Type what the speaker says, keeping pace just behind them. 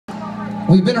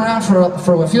we've been around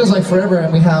for what feels like forever,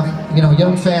 and we have, you know,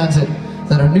 young fans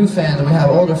that are new fans, and we have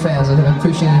older fans that have been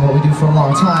appreciating what we do for a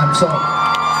long time. So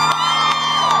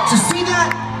to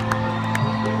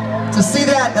see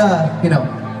that, you know,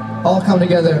 all come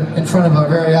together in front of our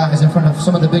very eyes, in front of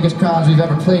some of the biggest crowds we've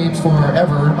ever played for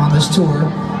ever on this tour,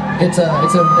 it's an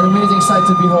amazing sight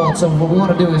to behold. So what we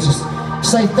want to do is just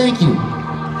say thank you.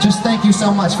 Just thank you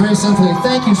so much, very simply.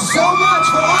 Thank you so much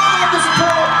for all of the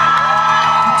support,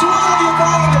 to all of you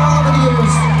following it all over the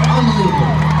years. Unbelievable.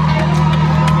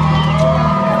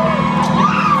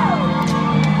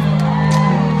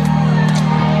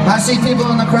 I see people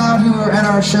in the crowd who are at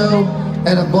our show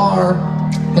at a bar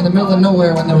in the middle of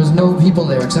nowhere when there was no people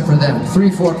there except for them.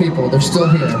 3-4 people, they're still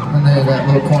here, and they're in that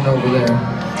little corner over there.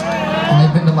 And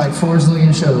they've been to like 4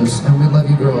 zillion shows, and we love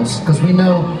you girls, because we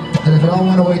know that if it all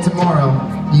went away tomorrow,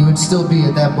 you would still be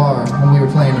at that bar when we were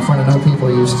playing in front of no people.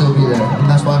 You would still be there, and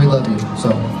that's why we love you.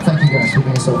 So thank you guys for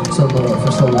being so loyal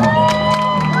for so long.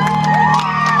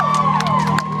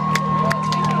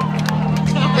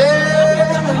 Yeah.